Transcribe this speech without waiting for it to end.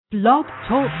Blog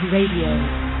Talk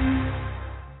Radio.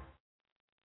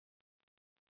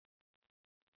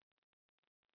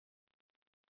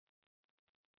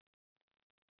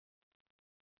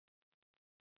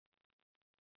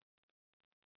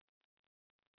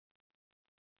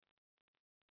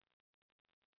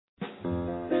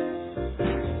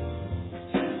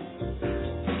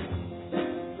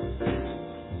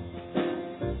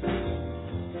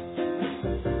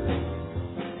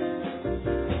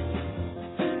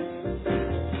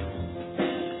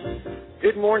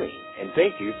 Good morning, and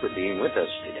thank you for being with us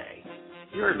today.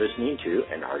 You are listening to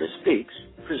An Artist Speaks,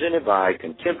 presented by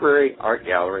Contemporary Art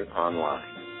Gallery Online.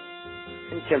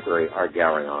 Contemporary Art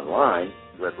Gallery Online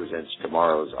represents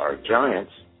tomorrow's art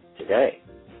giants today.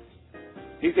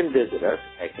 You can visit us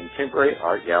at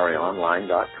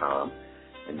contemporaryartgalleryonline.com,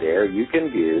 and there you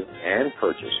can view and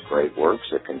purchase great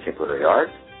works of contemporary art,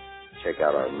 check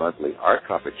out our monthly art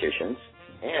competitions,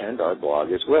 and our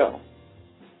blog as well.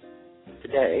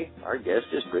 Today, our guest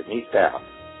is Brittany Stout.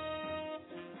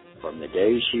 From the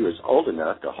days she was old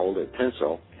enough to hold a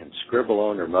pencil and scribble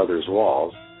on her mother's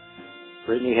walls,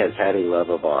 Brittany has had a love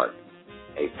of art.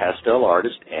 A pastel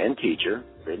artist and teacher,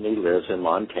 Brittany lives in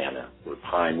Montana, where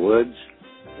pine woods,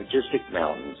 majestic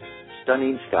mountains,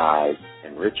 stunning skies,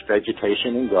 and rich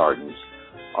vegetation and gardens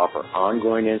offer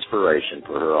ongoing inspiration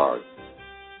for her art.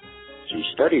 She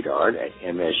studied art at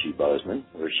MSU Bozeman,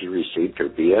 where she received her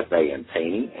BFA in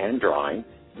painting and drawing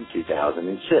in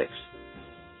 2006.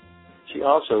 She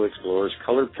also explores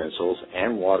colored pencils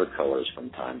and watercolors from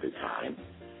time to time,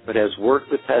 but has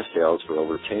worked with pastels for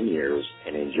over 10 years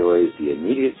and enjoys the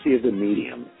immediacy of the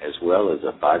medium as well as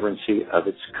the vibrancy of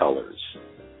its colors.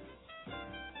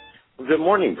 Well, good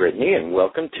morning, Brittany, and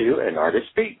welcome to An Artist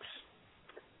Speaks.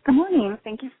 Good morning.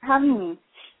 Thank you for having me.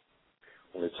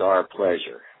 Well, it's our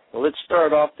pleasure. Well, let's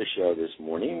start off the show this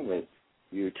morning with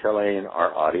you telling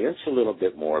our audience a little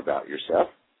bit more about yourself.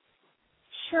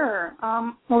 Sure.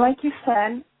 Well, like you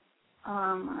said,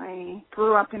 I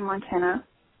grew up in Montana,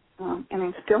 and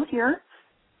I'm still here.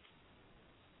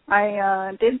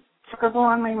 I did scribble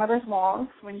on my mother's walls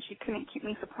when she couldn't keep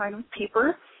me supplied with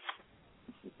paper,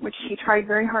 which she tried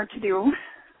very hard to do.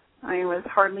 I was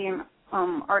hardly an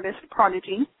artist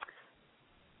prodigy.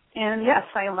 And, yes,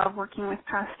 I love working with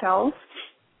pastels.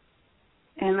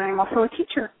 And I'm also a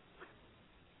teacher.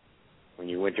 When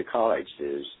you went to college,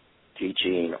 is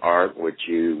teaching art what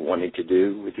you wanted to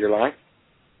do with your life?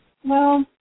 Well,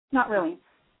 not really.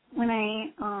 When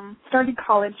I started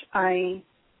college, I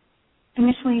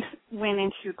initially went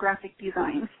into graphic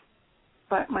design,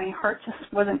 but my heart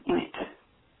just wasn't in it.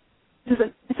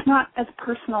 It's not as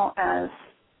personal as,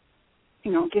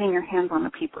 getting your hands on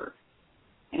the paper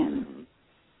and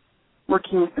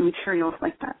working with the materials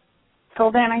like that. So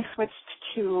then I switched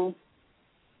to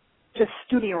just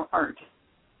studio art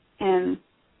and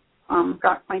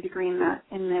got my degree in that.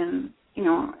 And then,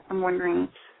 I'm wondering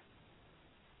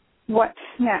what's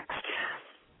next.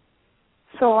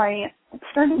 So I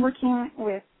started working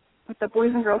with the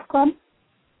Boys and Girls Club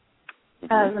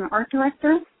as an art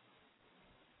director.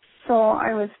 So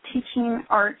I was teaching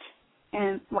arts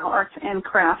and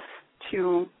crafts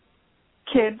to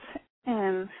kids,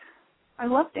 and I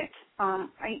loved it.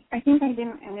 I think I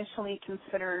didn't initially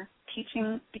consider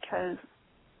teaching because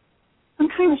I'm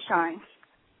kind of shy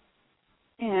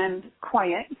and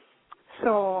quiet.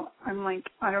 So I'm like,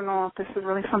 I don't know if this is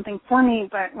really something for me,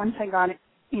 but once I got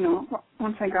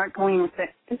going with it,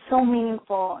 it's so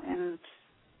meaningful and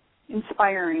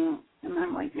inspiring. And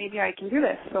I'm like, maybe I can do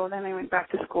this. So then I went back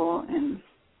to school and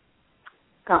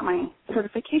got my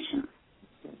certification.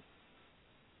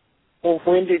 Well,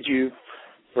 when did you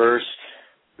first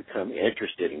become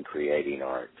interested in creating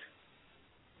art?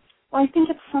 Well, I think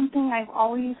it's something I've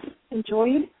always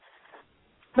enjoyed,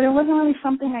 but it wasn't really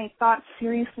something I thought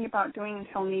seriously about doing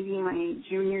until maybe my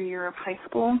junior year of high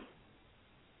school.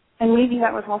 And maybe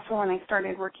that was also when I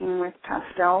started working with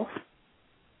pastels.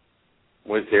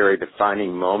 Was there a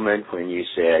defining moment when you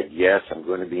said, yes, I'm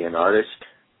going to be an artist?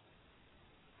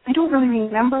 I don't really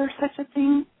remember such a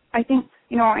thing. I think,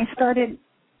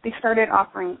 they started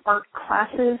offering art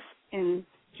classes in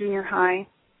junior high,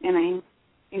 and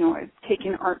I've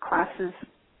taken art classes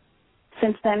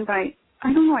since then, but I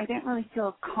don't know, I didn't really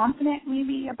feel confident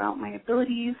maybe about my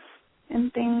abilities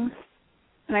and things,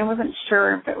 and I wasn't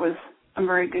sure if it was a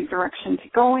very good direction to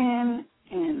go in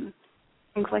and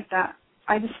things like that.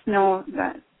 I just know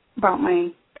that about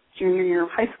my junior year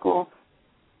of high school,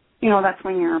 that's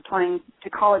when you're applying to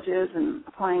colleges and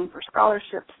applying for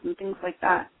scholarships and things like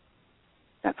that.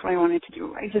 That's what I wanted to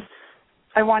do.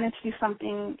 I wanted to do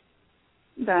something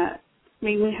that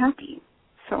made me happy.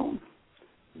 So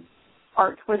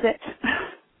art was it.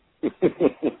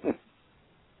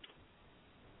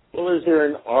 is there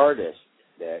an artist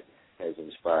that has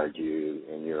inspired you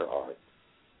in your art?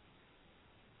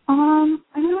 I'm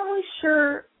not really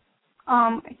sure.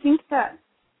 I think that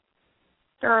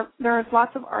there's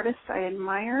lots of artists I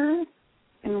admire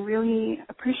and really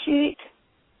appreciate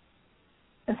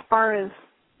as far as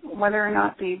whether or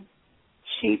not they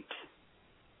shaped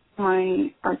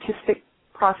my artistic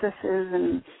processes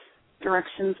and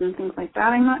directions and things like that.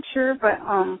 I'm not sure, but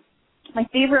my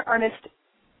favorite artists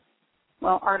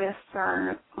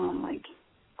are like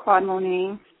Claude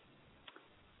Monet,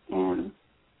 and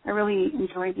I really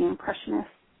enjoy the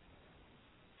Impressionists,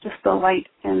 just the light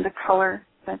and the color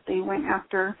that they went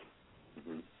after.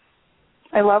 Mm-hmm.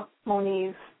 I love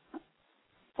Monet's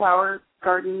flower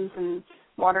gardens and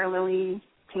water lily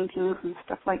paintings and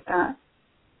stuff like that.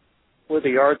 Well,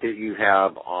 the art that you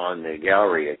have on the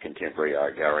gallery, a contemporary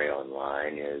art gallery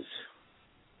online, is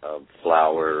of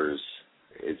flowers.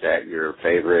 Is that your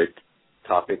favorite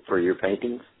topic for your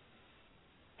paintings?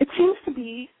 It seems to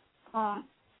be.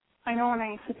 I know when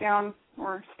I sit down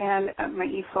or stand at my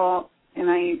easel and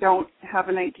I don't have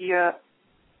an idea,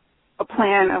 a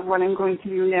plan of what I'm going to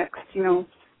do next, and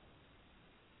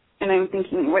I'm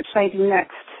thinking, what should I do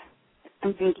next?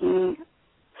 I'm thinking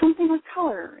something with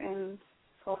color, and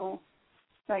so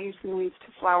that usually leads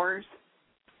to flowers.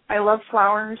 I love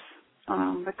flowers,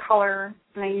 the color,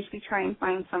 and I usually try and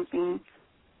find something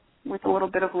with a little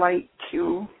bit of light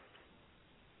too.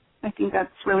 I think that's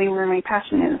really where my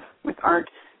passion is with art.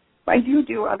 But I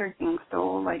do other things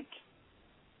though, like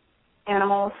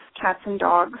animals, cats and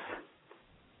dogs,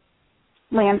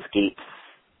 landscapes.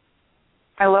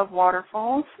 I love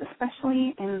waterfalls,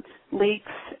 especially, and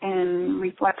lakes and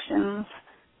reflections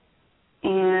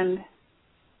and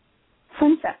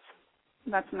sunsets.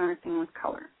 That's another thing with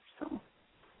color. So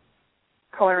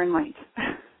color and light.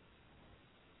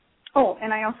 Oh,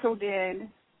 and I also did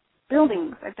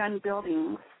buildings. I've done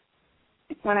buildings.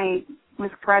 When I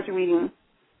was graduating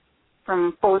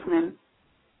from Bozeman,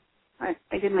 I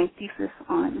did my thesis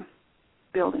on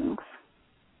buildings.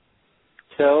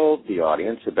 Tell the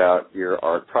audience about your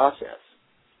art process.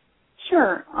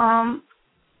 Sure.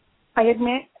 I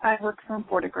admit I work from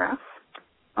photographs,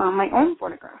 my own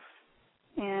photographs.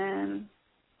 And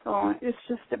so it's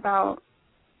just about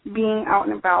being out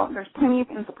and about. There's plenty of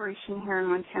inspiration here in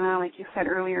Montana, like you said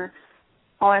earlier.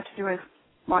 All I have to do is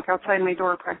walk outside my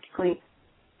door practically,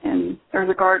 and there's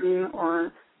a garden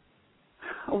or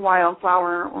a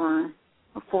wildflower or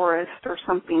a forest or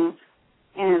something.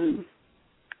 And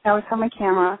I always have my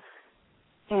camera,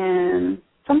 and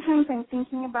sometimes I'm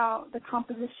thinking about the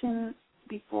composition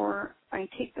before I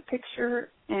take the picture,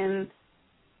 and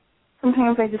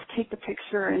sometimes I just take the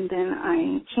picture and then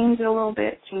I change it a little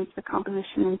bit, change the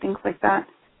composition and things like that.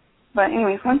 But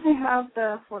anyways, once I have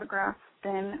the photograph,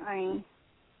 then I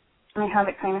have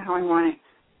it kind of how I want it.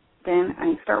 Then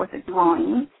I start with a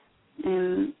drawing,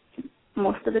 and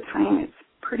most of the time it's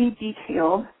pretty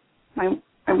detailed.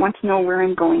 I want to know where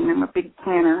I'm going. I'm a big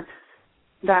planner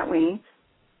that way.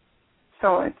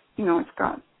 So it's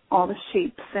got all the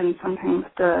shapes and sometimes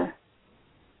the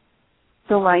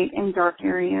light and dark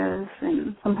areas,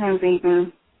 and sometimes I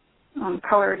even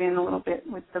color it in a little bit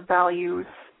with the values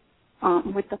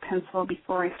with the pencil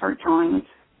before I start drawing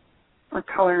or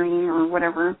coloring or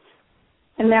whatever.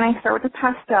 And then I start with a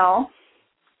pastel,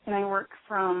 and I work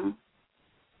from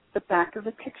the back of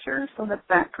the picture, so the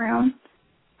background.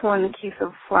 So in the case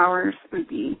of flowers, it would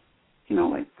be,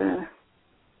 like the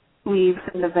leaves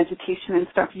and the vegetation and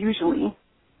stuff usually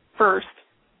first.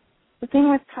 The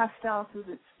thing with pastels is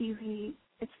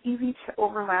it's easy to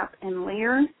overlap and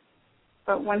layer,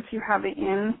 but once you have it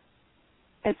in,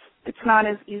 it's not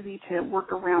as easy to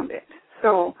work around it.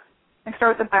 So I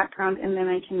start with the background, and then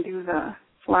I can do the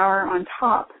flower on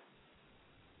top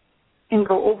and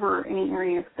go over any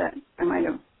areas that I might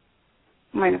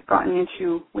have gotten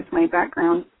into with my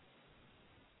background.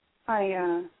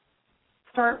 I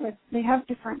start with, they have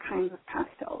different kinds of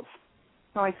pastels.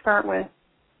 So I start with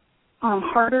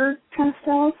harder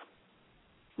pastels,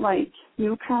 like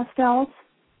new pastels.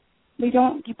 They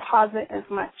don't deposit as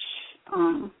much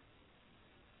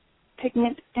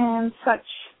pigment and such,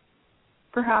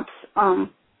 perhaps,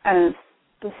 as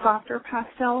the softer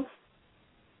pastels.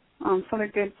 So they're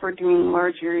good for doing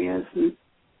large areas and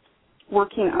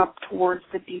working up towards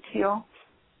the detail.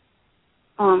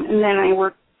 And then I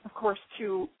work, of course,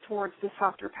 towards the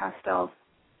softer pastels.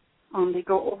 They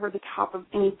go over the top of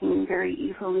anything very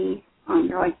easily.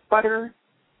 They're like butter,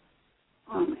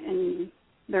 and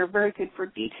they're very good for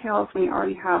details when you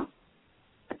already have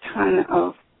a ton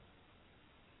of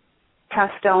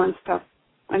pastel and stuff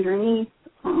underneath,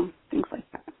 things like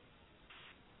that.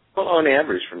 Well, on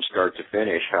average, from start to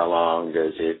finish, how long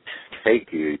does it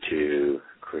take you to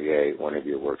create one of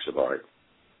your works of art?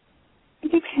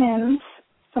 It depends.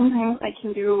 Sometimes I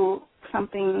can do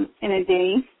something in a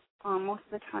day. Most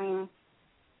of the time,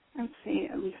 I'd say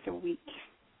at least a week.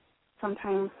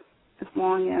 Sometimes as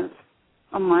long as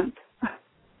a month.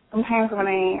 Sometimes when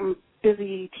I am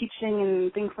busy teaching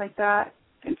and things like that,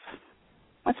 it's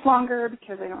much longer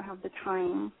because I don't have the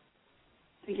time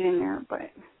to get in there, but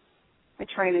I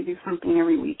try to do something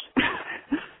every week.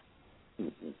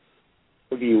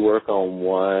 Do you work on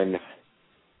one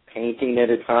painting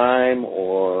at a time,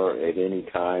 or at any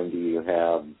time do you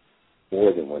have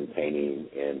more than one painting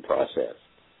in process?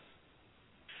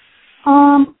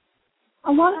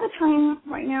 A lot of the time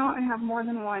right now I have more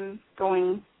than one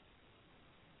going.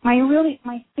 My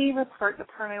favorite part, the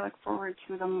part I look forward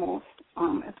to the most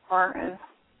as far as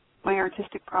my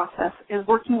artistic process, is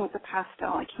working with the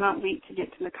pastel. I cannot wait to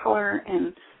get to the color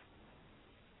and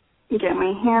get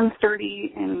my hands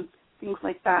dirty and things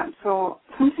like that. So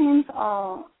sometimes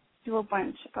I'll do a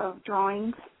bunch of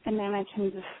drawings and then I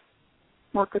can just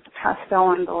work with the pastel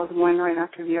on those one right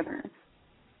after the other.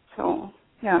 So,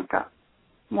 yeah, I've got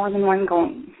more than one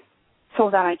going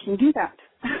so that I can do that.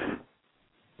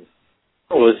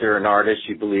 Well, is there an artist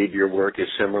you believe your work is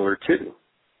similar to?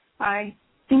 I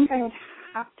think I would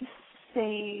have to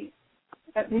say,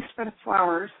 at least for the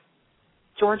flowers,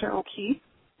 Georgia O'Keeffe.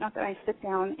 Not that I sit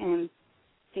down and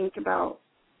think about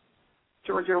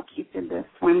Georgia O'Keeffe did this,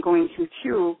 so I'm going to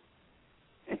too.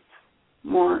 It's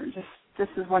more just, this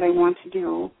is what I want to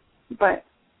do. But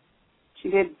she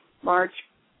did large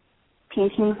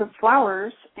paintings of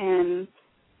flowers, and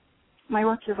my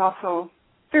work is also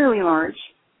fairly large,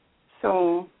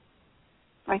 so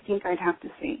I think I'd have to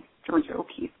say Georgia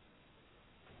O'Keeffe.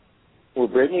 Well,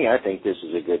 Brittany, I think this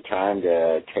is a good time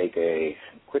to take a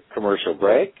quick commercial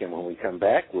break, and when we come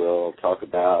back, we'll talk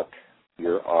about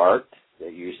your art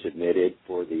that you submitted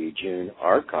for the June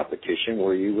art competition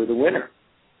where you were the winner.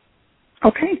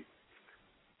 Okay.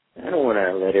 And I want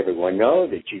to let everyone know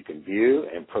that you can view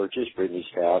and purchase Brittany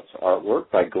Stout's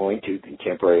artwork by going to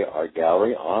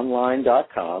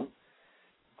contemporaryartgalleryonline.com,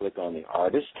 click on the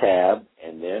Artist tab,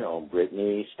 and then on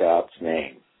Brittany Stout's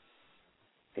name.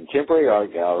 Contemporary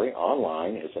Art Gallery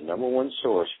Online is the #1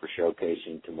 source for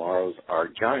showcasing tomorrow's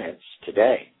art giants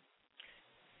today.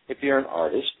 If you're an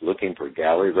artist looking for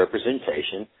gallery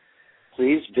representation,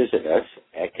 please visit us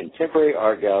at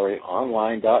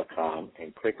contemporaryartgalleryonline.com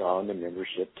and click on the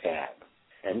Membership tab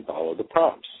and follow the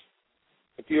prompts.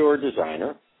 If you're a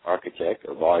designer, architect,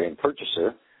 or volume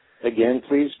purchaser, again,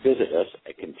 please visit us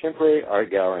at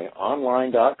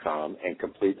contemporaryartgalleryonline.com and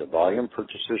complete the volume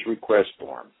purchaser's request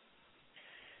form.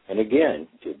 And again,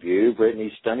 to view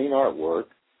Brittany's stunning artwork,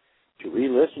 to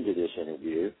re-listen to this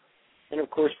interview, and of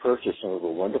course purchase some of her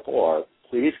wonderful art,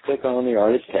 please click on the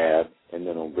Artist tab and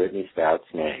then on Brittany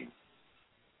Stout's name.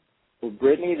 Well,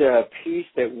 Brittany, the piece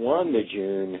that won the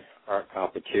June art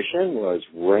competition was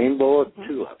Rainbow of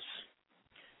Tulips.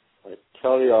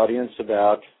 Tell the audience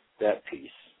about that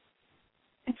piece.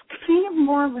 It's kind of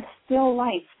more of a still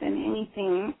life than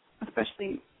anything,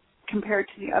 especially compared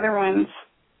to the other ones.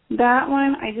 That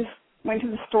one, I just went to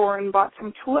the store and bought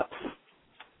some tulips.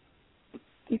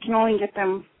 You can only get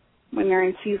them when they're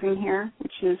in season here,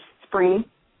 which is spring.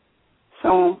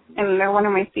 So, and they're one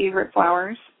of my favorite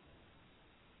flowers.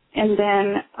 And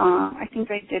then I think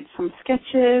I did some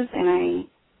sketches and I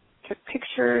took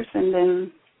pictures and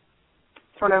then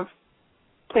sort of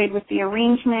played with the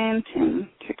arrangement and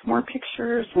took more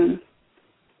pictures and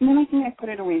then I think I put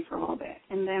it away for a little bit.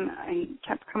 And then I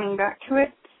kept coming back to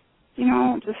it, you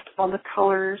know, just all the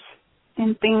colors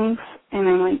and things. And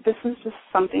I'm like, this is just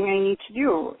something I need to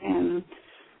do. And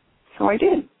so I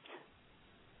did.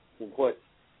 What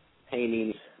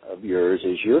painting of yours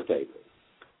is your favorite?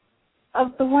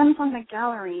 Of the ones on the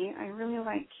gallery, I really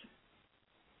like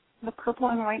the purple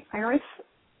and white iris.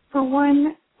 For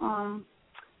one,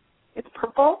 it's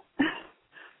purple,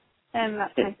 and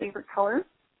that's my favorite color.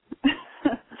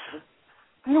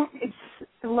 I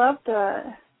love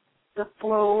the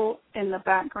flow in the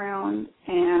background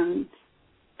and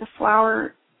the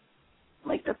flower,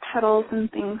 like the petals and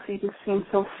things. They just seem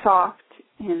so soft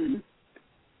and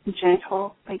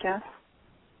gentle, I guess.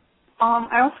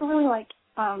 I also really like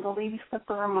the Lady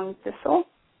Slipper Among Thistle,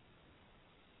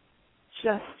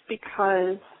 just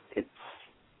because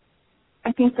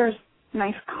I think there's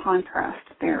nice contrast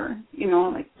there. You know,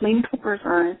 like lady slippers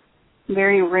are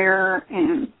very rare,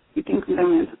 and you think of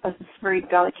them as this very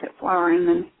delicate flower, and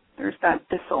then there's that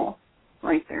thistle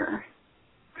right there,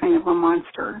 kind of a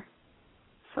monster.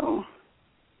 So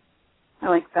I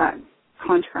like that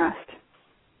contrast.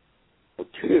 Well,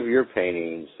 two of your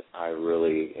paintings I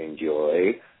really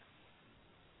enjoy.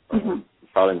 Mm-hmm.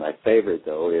 Probably my favorite,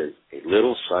 though, is A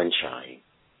Little Sunshine.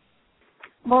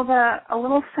 Well, A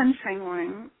Little Sunshine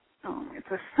one, it's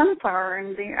a sunflower,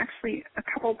 and they actually, a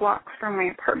couple blocks from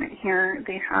my apartment here,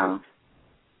 they have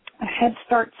a Head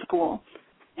Start school,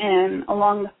 and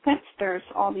along the fence there's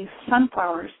all these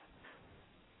sunflowers.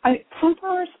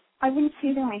 Sunflowers, I wouldn't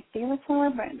say they're my favorite flower,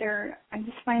 but I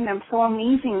just find them so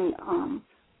amazing.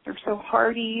 They're so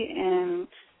hardy, and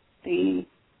they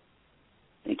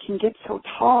can get so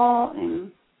tall,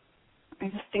 and I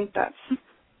just think that's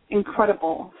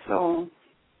incredible. So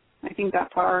I think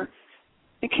that flower,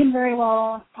 it can very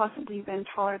well possibly have been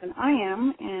taller than I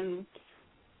am, and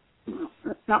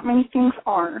not many things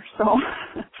are. So.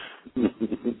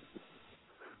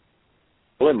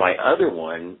 Well, and my other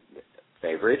one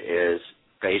favorite is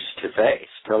Face to Face.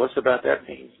 Tell us about that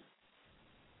painting.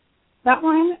 That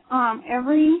one,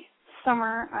 every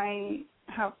summer I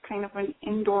have kind of an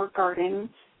indoor garden,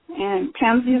 and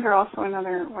pansies are also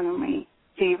another one of my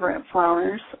favorite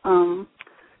flowers.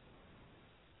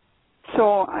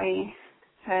 So I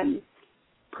had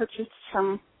purchased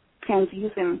some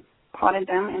pansies and potted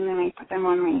them, and then I put them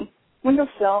on my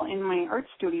windowsill in my art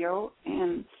studio,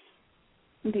 and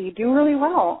they do really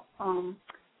well.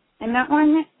 And that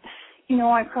one,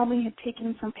 I probably had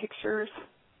taken some pictures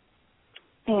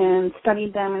and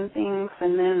studied them and things,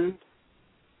 and then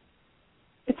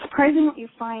it's surprising what you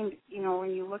find,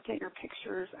 when you look at your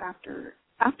pictures after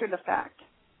the fact.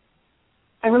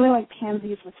 I really like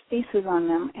pansies with faces on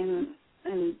them,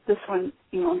 and this one,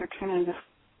 they're kind of just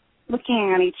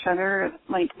looking at each other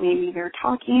like maybe they're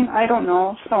talking. I don't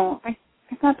know. So I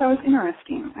thought that was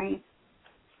interesting.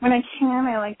 When I can,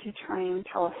 I like to try and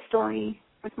tell a story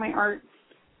with my art.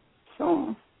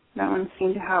 So that one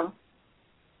seemed to have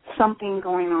something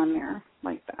going on there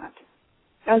like that,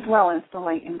 as well as the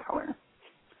light and color.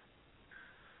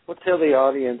 Well, tell the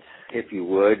audience, if you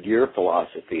would, your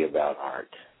philosophy about art.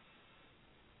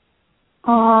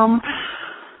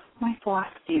 My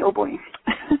philosophy, oh boy.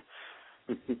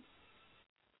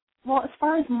 Well, as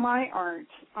far as my art,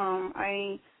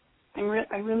 I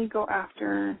really go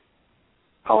after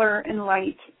color and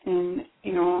light, and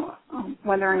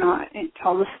whether or not it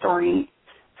tells a story.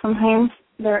 Sometimes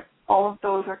all of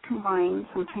those are combined,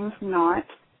 sometimes not.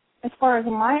 As far as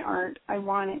my art, I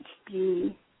want it to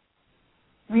be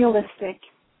realistic,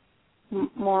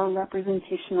 more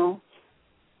representational.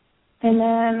 And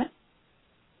then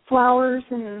flowers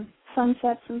and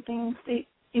sunsets and things,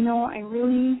 I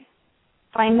really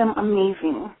find them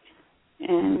amazing.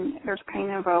 And there's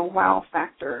kind of a wow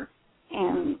factor.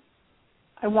 And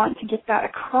I want to get that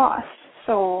across.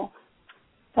 So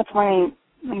that's why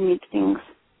I make things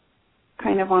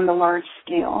kind of on the large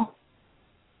scale,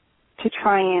 to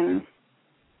try and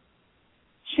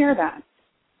share that,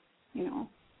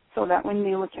 so that when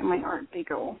they look at my art, they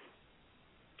go,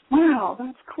 wow,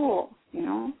 that's cool,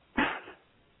 And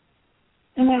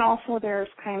then also there's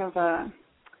kind of a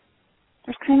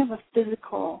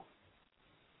physical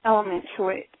element to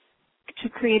it, to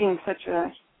creating such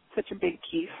a big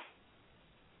piece.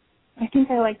 I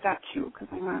think I like that too, because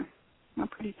I'm a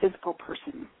pretty physical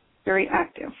person, very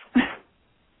active.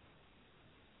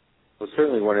 Well,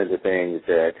 certainly one of the things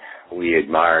that we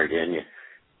admired in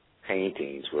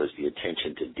paintings was the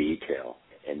attention to detail,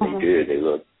 and they do. They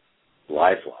look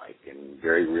lifelike and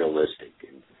very realistic,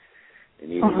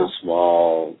 and even the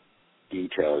small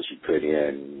details you put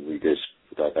in, we just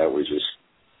thought that was just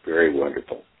very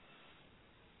wonderful.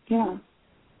 Yeah.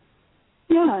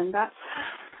 Yeah, and that's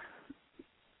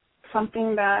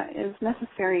something that is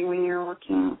necessary when you're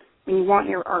working, when you want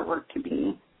your artwork to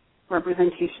be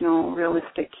representational,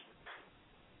 realistic.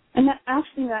 And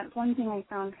that's one thing I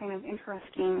found kind of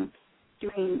interesting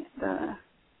doing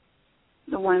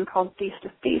the one called Face to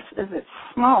Face, is it's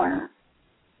smaller.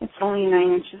 It's only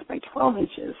 9 inches by 12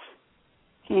 inches.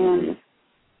 And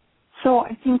so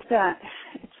I think that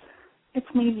it's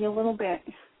maybe a little bit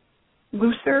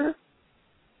looser,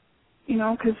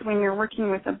 because when you're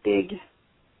working with a big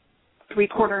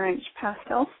 3/4 inch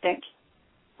pastel stick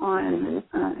on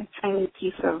a tiny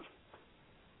piece of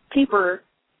paper,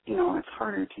 it's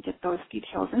harder to get those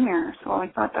details in there. So I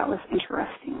thought that was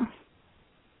interesting.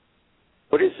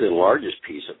 What is the largest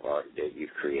piece of art that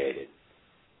you've created?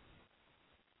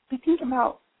 I think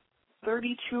about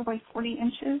 32 by 40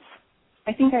 inches.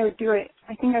 I think I would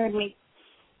make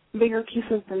bigger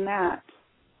pieces than that.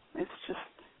 It's just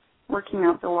working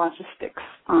out the logistics.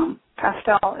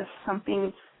 Pastel is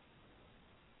something,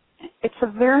 it's a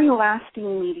very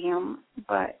lasting medium,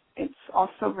 but it's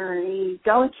also very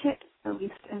delicate, at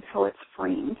least until it's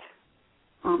framed.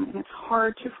 and it's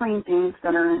hard to frame things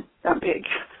that are that big.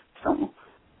 So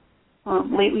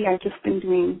lately I've just been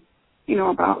doing,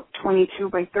 about 22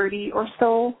 by 30 or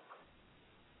so,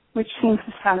 which seems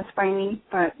to satisfy me.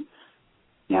 But,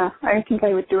 yeah, I think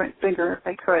I would do it bigger if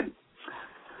I could.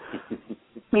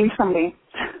 Maybe someday.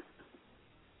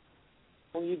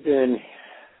 Well, you've been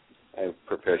a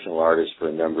professional artist for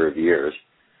a number of years.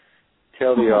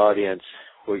 Tell the audience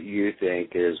what you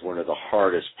think is one of the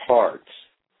hardest parts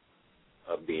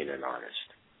of being an artist.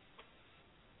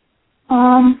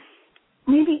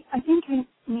 I think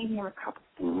maybe there are a couple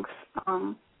things.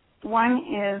 One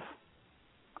is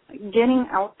getting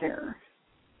out there,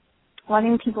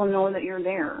 letting people know that you're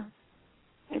there.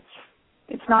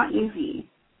 It's not easy,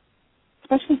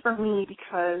 especially for me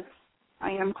because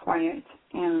I am quiet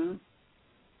and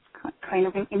kind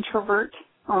of an introvert.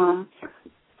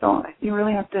 So you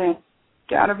really have to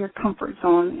get out of your comfort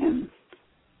zone and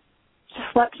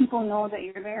just let people know that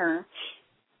you're there,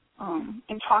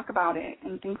 and talk about it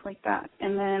and things like that.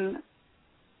 And then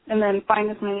find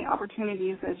as many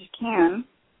opportunities as you can.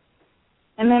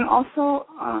 And then also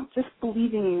just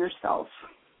believing in yourself.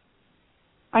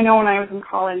 I know when I was in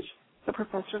college, the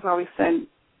professors always said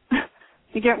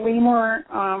you get way more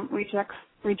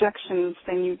rejections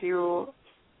than you do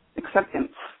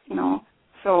acceptance,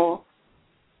 So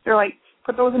they're like,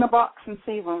 put those in a box and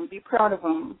save them. Be proud of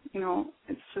them.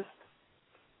 It's just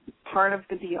part of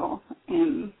the deal,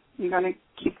 and you got to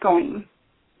keep going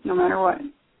no matter what.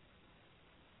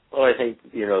 Well, I think,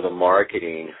 the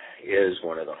marketing is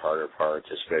one of the harder parts,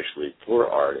 especially for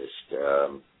artists.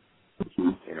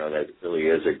 That really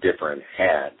is a different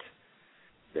hat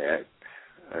that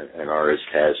an artist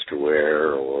has to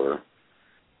wear, or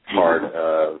part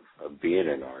of being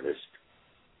an artist.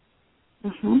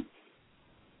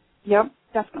 Yep,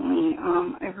 definitely.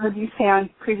 I've heard you say on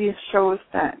previous shows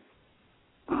that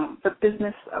the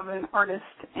business of an artist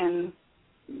and,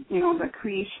 the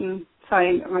creation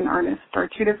side of an artist are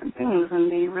two different things,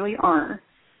 and they really are.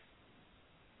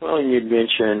 Well, and you'd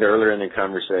mentioned earlier in the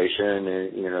conversation,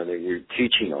 that you're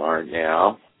teaching art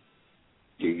now.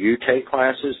 Do you take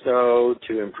classes, though,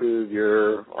 to improve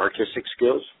your artistic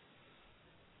skills?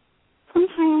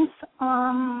 Sometimes.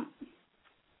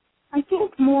 I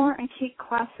think more I take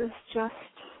classes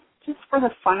just for the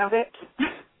fun of it,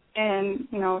 and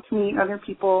to meet other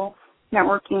people,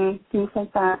 networking, things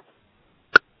like that.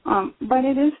 But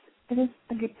it is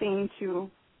a good thing to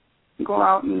go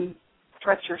out and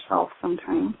stretch yourself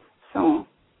sometimes. So,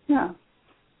 yeah.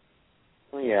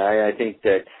 Well, yeah, I think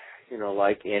that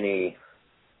like any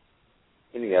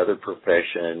other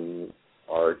profession,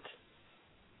 art,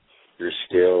 there's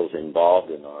skills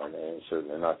involved in art, and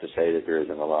certainly not to say that there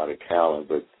isn't a lot of talent,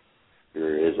 but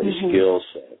there is a skill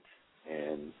set,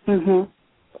 and I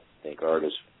think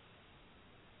artists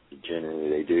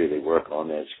generally they work on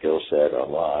that skill set a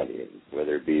lot,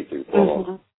 whether it be through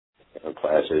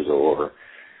classes or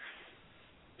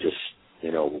just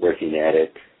working at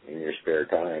it in your spare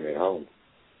time at home.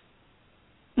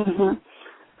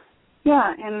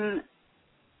 Yeah, and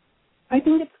I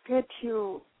think it's good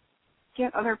to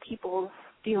get other people's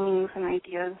feelings and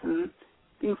ideas and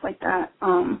things like that,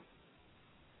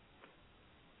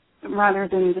 rather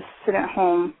than just sit at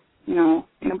home,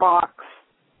 in a box.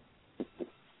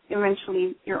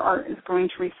 Eventually your art is going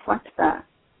to reflect that.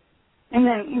 And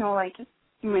then, like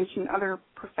you mentioned, other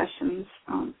professions,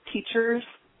 teachers,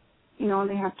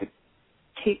 they have to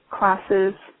take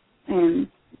classes and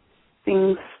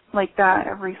things like that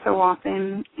every so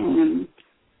often. And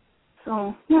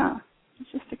so, yeah,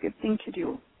 it's just a good thing to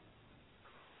do.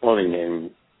 Well,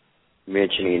 and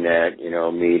mentioning that,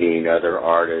 meeting other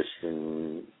artists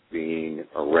and being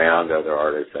around other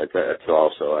artists, that's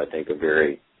also, I think, a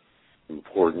very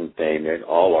important thing that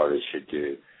all artists should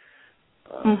do.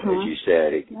 As you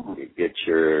said, it gets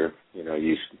your,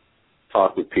 you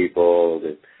talk with people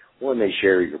that, one, they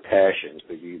share your passions,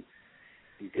 but you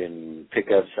can pick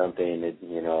up something that,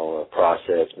 a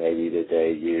process maybe that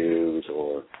they use,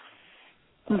 or,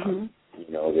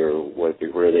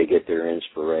 where they get their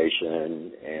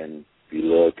inspiration. And if you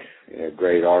look,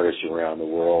 great artists around the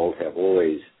world have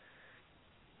always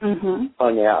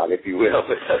hung out, if you will,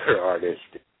 with other artists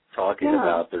talking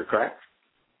about their craft.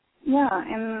 Yeah,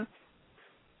 and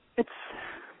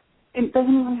it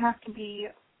doesn't even have to be,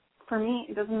 for me,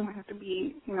 it doesn't even have to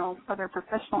be, other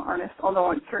professional artists,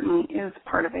 although it certainly is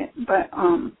part of it. But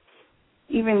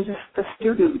even just the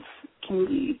students can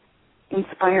be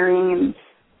inspiring, and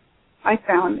I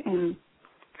found, and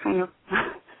kind of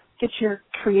get your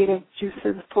creative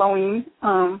juices flowing.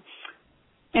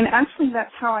 And actually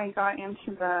that's how I got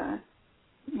into the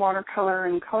watercolor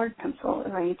and colored pencil.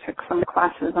 I took some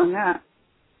classes on that.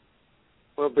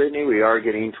 Well, Brittany, we are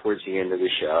getting towards the end of the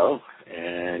show,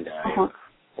 and I Uh-huh.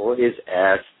 always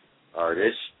ask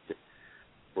artists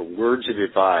for words of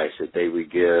advice that they would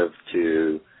give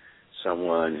to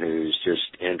someone who's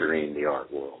just entering the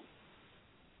art world.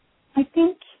 I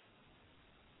think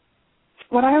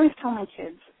what I always tell my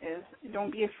kids is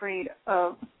don't be afraid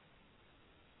of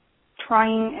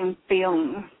trying and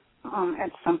failing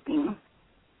at something,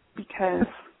 because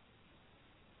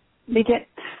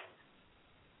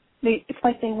it's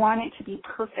like they want it to be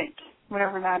perfect,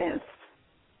 whatever that is.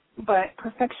 But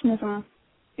perfectionism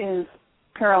is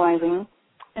paralyzing,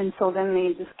 and so then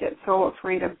they just get so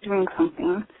afraid of doing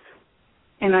something.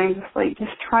 And I'm just like,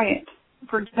 just try it.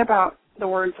 Forget about the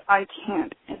words I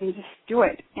can't, and just do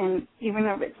it. And even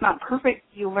if it's not perfect,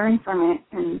 you learn from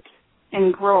it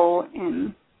and grow,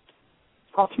 and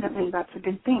ultimately that's a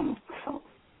good thing. So.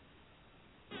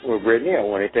 Well, Brittany, I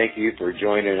want to thank you for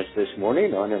joining us this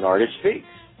morning on An Artist Speaks.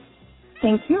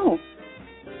 Thank you.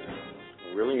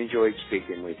 I really enjoyed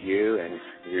speaking with you, and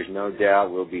there's no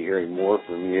doubt we'll be hearing more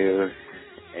from you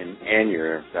and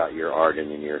about your art in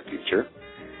the near future.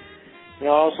 And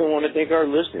I also want to thank our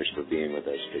listeners for being with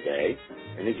us today.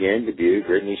 And again, to view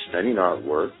Brittany's stunning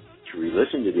artwork, to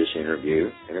re-listen to this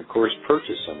interview, and of course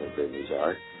purchase some of Brittany's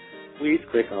art, please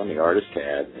click on the Artist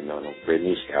tab and on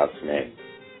Brittany Stout's name.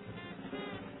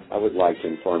 I would like to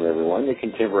inform everyone that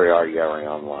Contemporary Art Gallery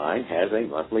Online has a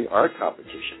monthly art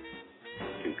competition.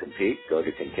 To compete, go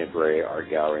to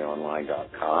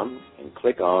contemporaryartgalleryonline.com and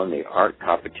click on the Art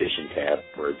Competition tab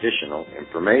for additional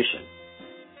information.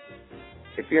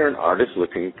 If you're an artist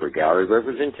looking for gallery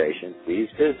representation, please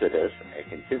visit us at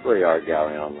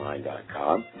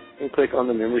contemporaryartgalleryonline.com and click on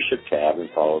the Membership tab and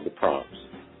follow the prompts.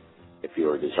 If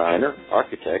you're a designer,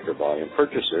 architect, or volume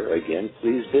purchaser, again,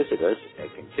 please visit us at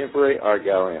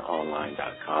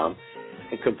contemporaryartgalleryonline.com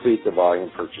and complete the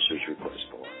volume purchaser's request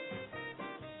form.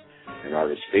 An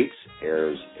Artist Speaks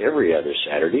airs every other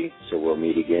Saturday, so we'll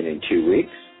meet again in 2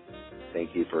 weeks.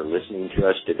 Thank you for listening to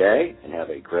us today, and have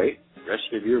a great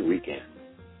rest of your weekend.